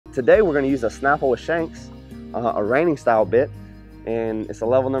today we're going to use a Snapple with shanks, a reining style bit, and it's a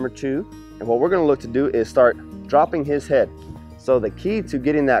level number 2. And what we're going to look to do is start dropping his head. So the key to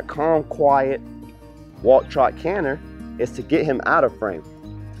getting that calm, quiet walk, trot, canter is to get him out of frame.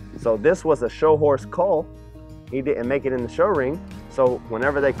 So this was a show horse cull. He didn't make it in the show ring. So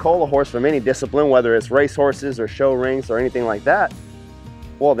whenever they cull a horse from any discipline, whether it's race horses or show rings or anything like that,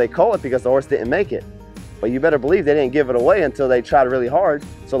 well, they cull it because the horse didn't make it. But you better believe they didn't give it away until they tried really hard.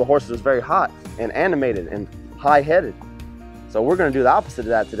 So the horse was very hot and animated and high-headed. So we're gonna do the opposite of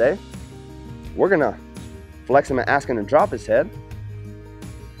that today. We're gonna flex him and ask him to drop his head.